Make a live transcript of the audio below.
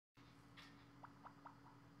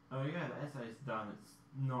Oh yeah, the essay's done. It's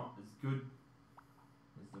not as good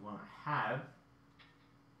as the one I have.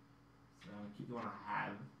 So I'll keep the one I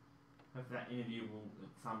have. Hopefully that interview will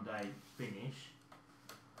someday finish.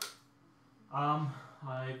 I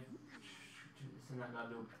sent that guy a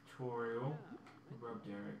little tutorial. Rob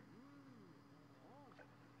Derek.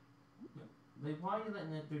 Yep. Why are you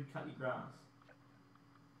letting that dude cut your grass?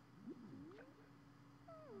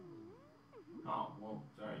 Oh, well,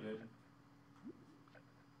 sorry dude.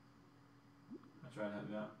 I tried to help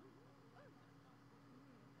you out.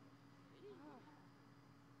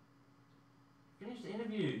 Finish the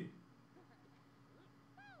interview.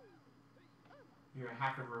 You're a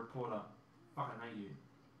hack of a reporter. Fucking hate you.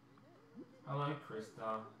 Hello,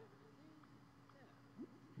 Krista.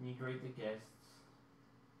 Can you greet the guests?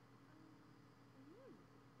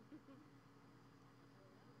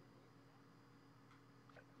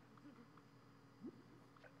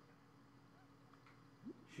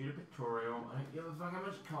 Shoot a pictorial. I don't give a fuck how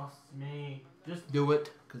much it costs me. Just do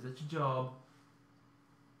it, because it's your job.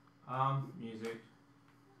 Music.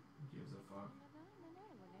 Who gives a fuck?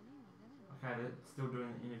 Okay, it's still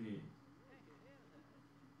doing the interview.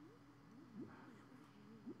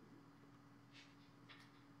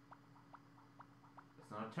 It's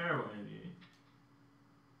not a terrible interview.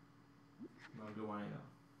 Not a good one either.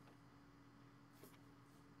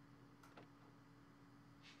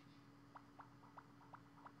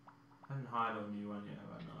 I haven't hired a new one yet,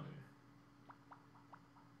 have I? No.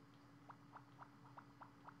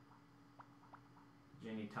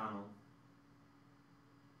 Jenny Tunnel.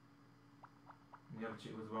 And the other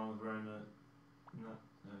chick was the one with wearing a... No,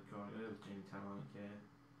 God, it was Jenny Tunnel, I don't care.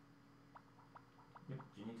 Yep,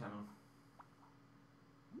 Jenny Tunnel.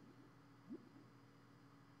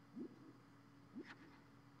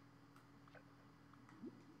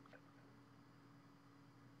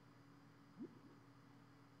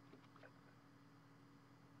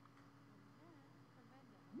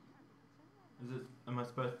 Is it? Am I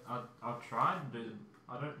supposed? I'll try to do.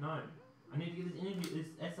 I don't know. I need to get this interview,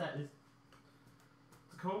 this essay, this.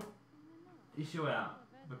 It's called issue out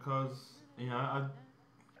because you know I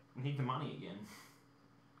need the money again.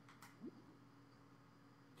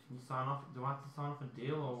 Can you sign off? Do I have to sign off a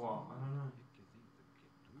deal or what? I don't know.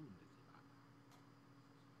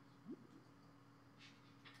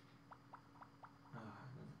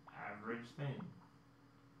 Average thing.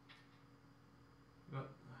 Got a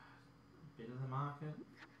bit of the market.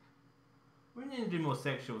 We need to do more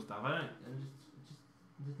sexual stuff. I don't. Just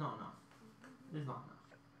there's not enough. There's not enough.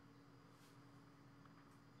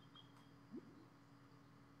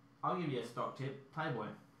 I'll give you a stock tip. Playboy.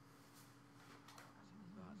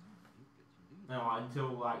 No, until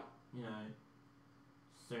like you know,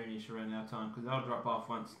 soonish around our time, because they'll drop off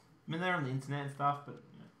once. I mean, they're on the internet and stuff, but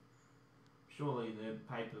you know, surely the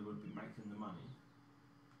paper would be making the money.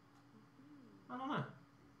 I don't know.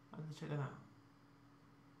 I have to check that out.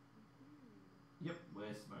 Yep,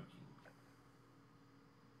 we're smoking.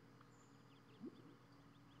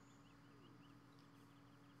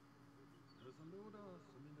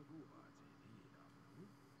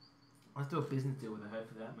 Let's do a business deal with her.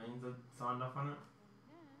 Hopefully that means I signed off on it.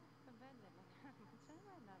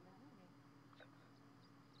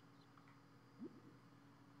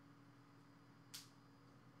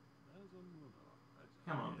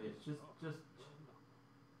 Come on, bitch. Just.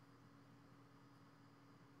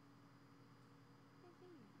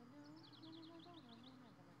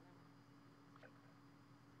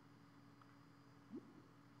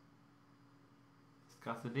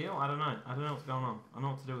 Discuss the deal? I don't know. I don't know what's going on. I don't know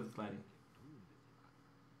what to do with this lady.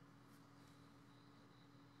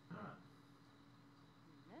 Alright.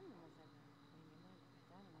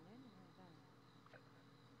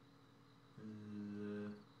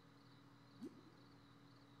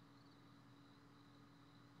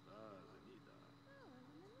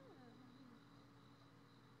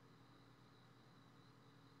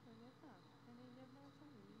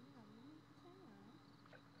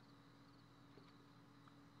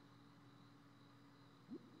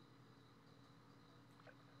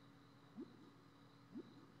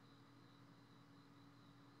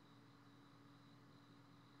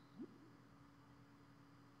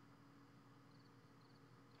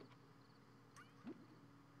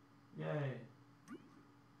 Yay!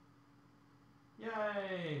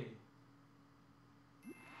 Yay!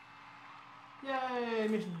 Yay!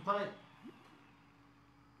 Mission complete!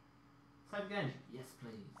 Save game. Yes,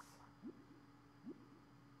 please.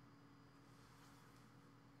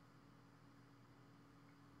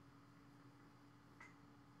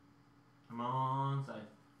 Come on, save.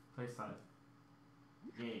 Please save.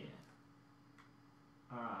 Yeah.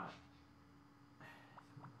 Alright.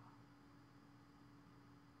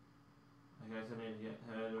 Okay, so I need to get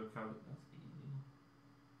her to recover. That's easy.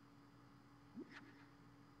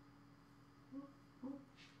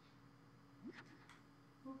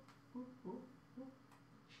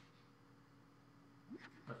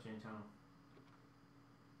 What's your internal?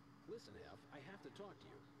 Listen, Hef, I have to talk to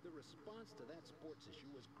you. The response to that sports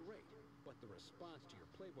issue was great, but the response to your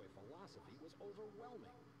Playboy philosophy was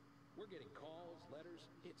overwhelming. We're getting calls, letters.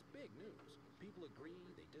 It's big news. People agree,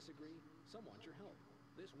 they disagree. Some want your help.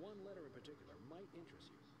 This one letter in particular might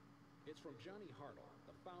interest you. It's from Johnny Hartle,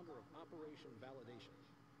 the founder of Operation Validation.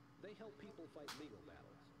 They help people fight legal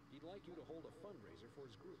battles. He'd like you to hold a fundraiser for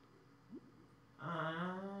his group.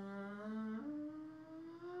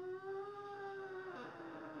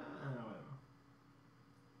 Whatever.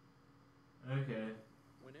 Okay.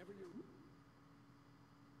 Whenever you're...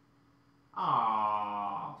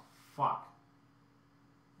 Ah, fuck.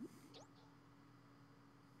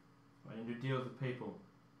 I need to deal with the people.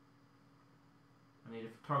 I need a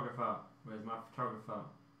photographer. Where's my photographer?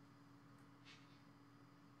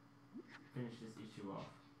 Finish this issue off.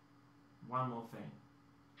 One more thing.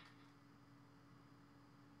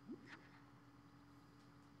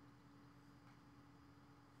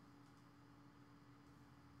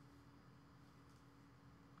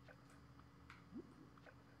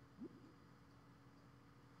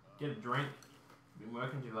 Get a drink. Been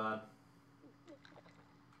working too hard.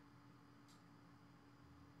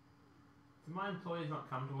 Do my employees not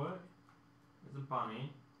come to work? There's a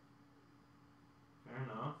bunny. Fair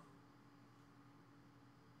enough.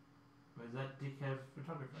 Where's that dickhead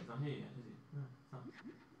photographer? He's not here yet, is he? No, it's not.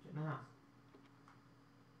 Get in the house.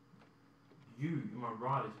 You're my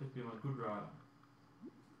rider. You're supposed to be my good rider.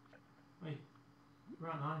 Wait,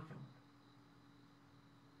 write an article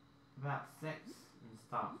about sex and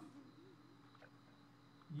stuff.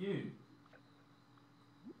 You.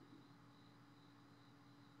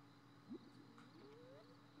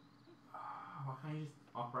 Why can't you just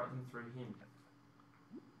operate them through him?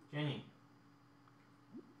 Jenny.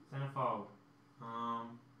 Centerfold.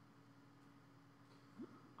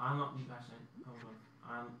 Unlock new actually, hold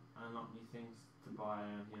on. Unlock new things to buy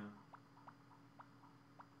out here.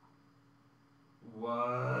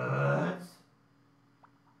 What?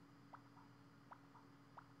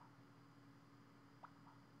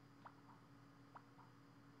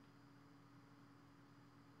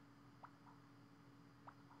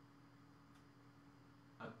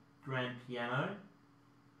 A grand piano?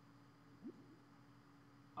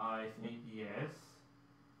 I think yes.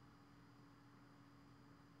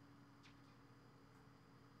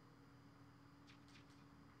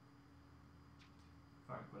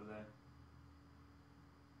 Fuck, what is that?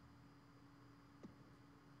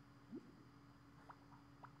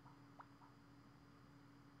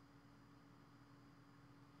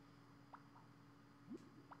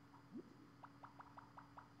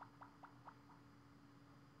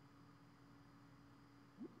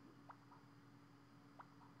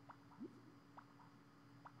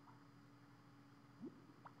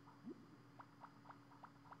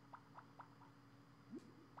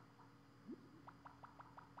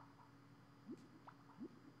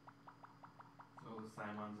 It's all the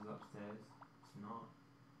same ones as upstairs. It's not.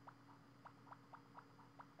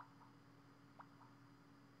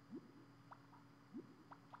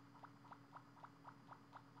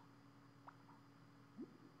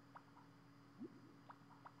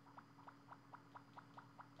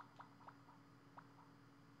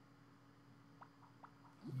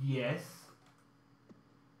 Yes.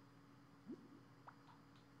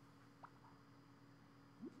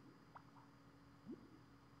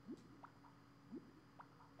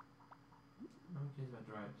 No one cares about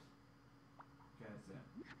drapes. Okay, that's it.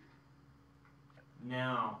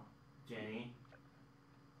 Now, Jenny.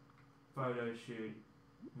 Photo shoot.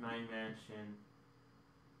 Main mansion.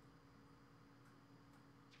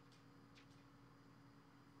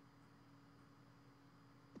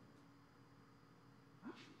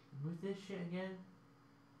 Who's this shit again?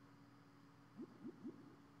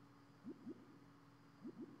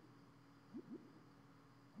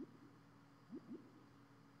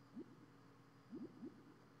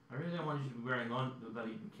 I really don't want you to be wearing on the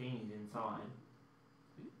bloody bikinis inside.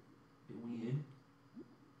 Bit weird.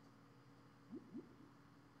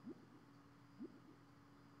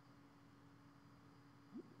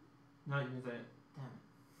 No, you can say it. Damn it.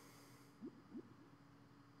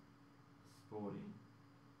 Sporting.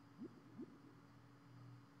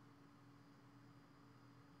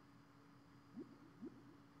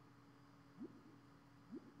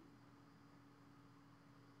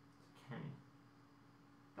 Kenny.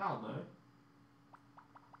 That'll do.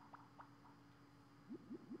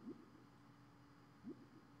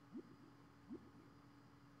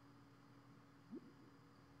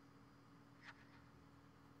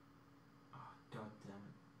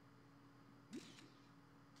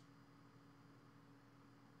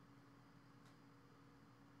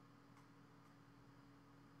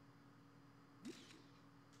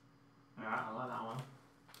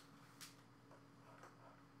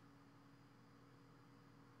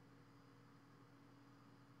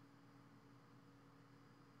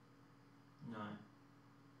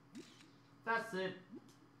 That's it.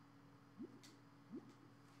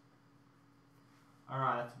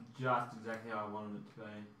 Alright, that's just exactly how I wanted it to be.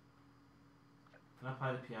 Can I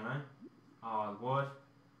play the piano? Oh, what?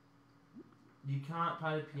 You can't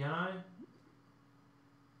play the piano?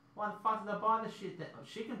 Why the fuck did I buy the shit that... Oh,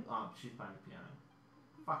 she can... Oh, she's playing the piano.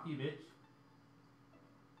 Fuck you, bitch.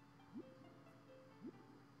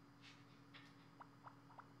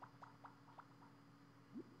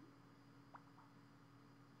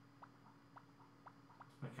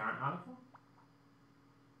 My current article?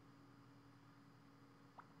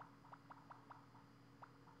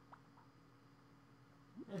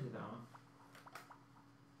 There's it on.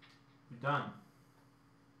 You're done.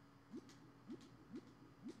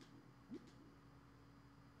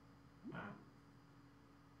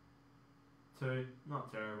 Two,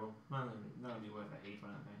 not terrible. None of you worth a heap, I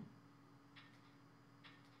don't think.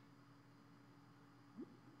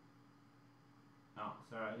 Oh,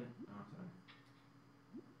 sorry, I didn't. Oh, sorry.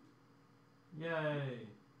 Yay!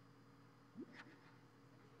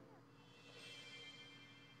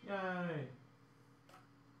 Yay!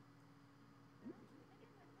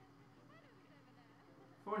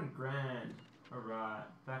 $400,000. Alright,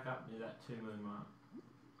 back up near that 2 million mark.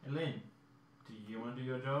 Hey Lynn, do you want to do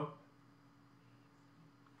your job?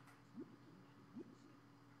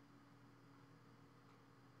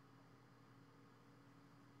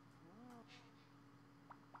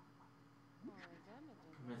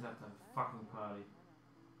 Where's that the fucking party?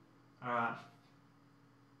 Alright.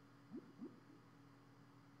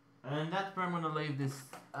 And that's where I'm going to leave this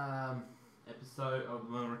episode of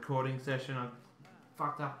my recording session. I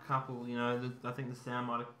fucked up a couple, you know, I think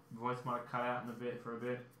the voice might have cut out for a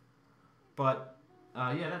bit. But,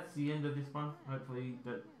 yeah, that's the end of this one. Hopefully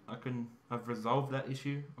that I've resolved that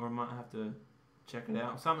issue, or I might have to check it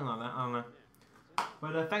out. Something like that, I don't know.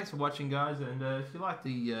 But thanks for watching, guys, and if you like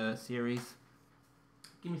the series,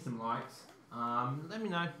 give me some likes. Let me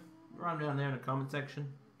know. Write them down there in the comment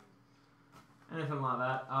section. Anything like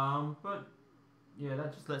that. But yeah,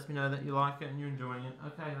 that just lets me know that you like it and you're enjoying it.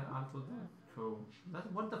 Okay, that article there. Cool.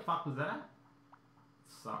 What the fuck was that?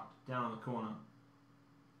 Sucked. Down on the corner.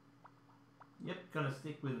 Yep, gonna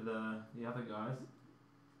stick with the other guys.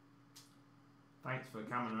 Thanks for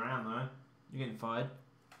coming around though. You're getting fired.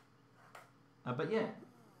 But yeah.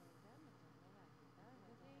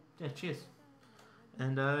 Yeah, cheers.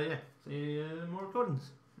 And yeah, see more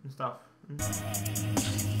recordings and stuff.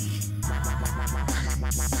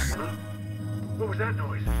 What was that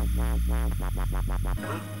noise?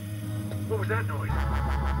 What was that noise?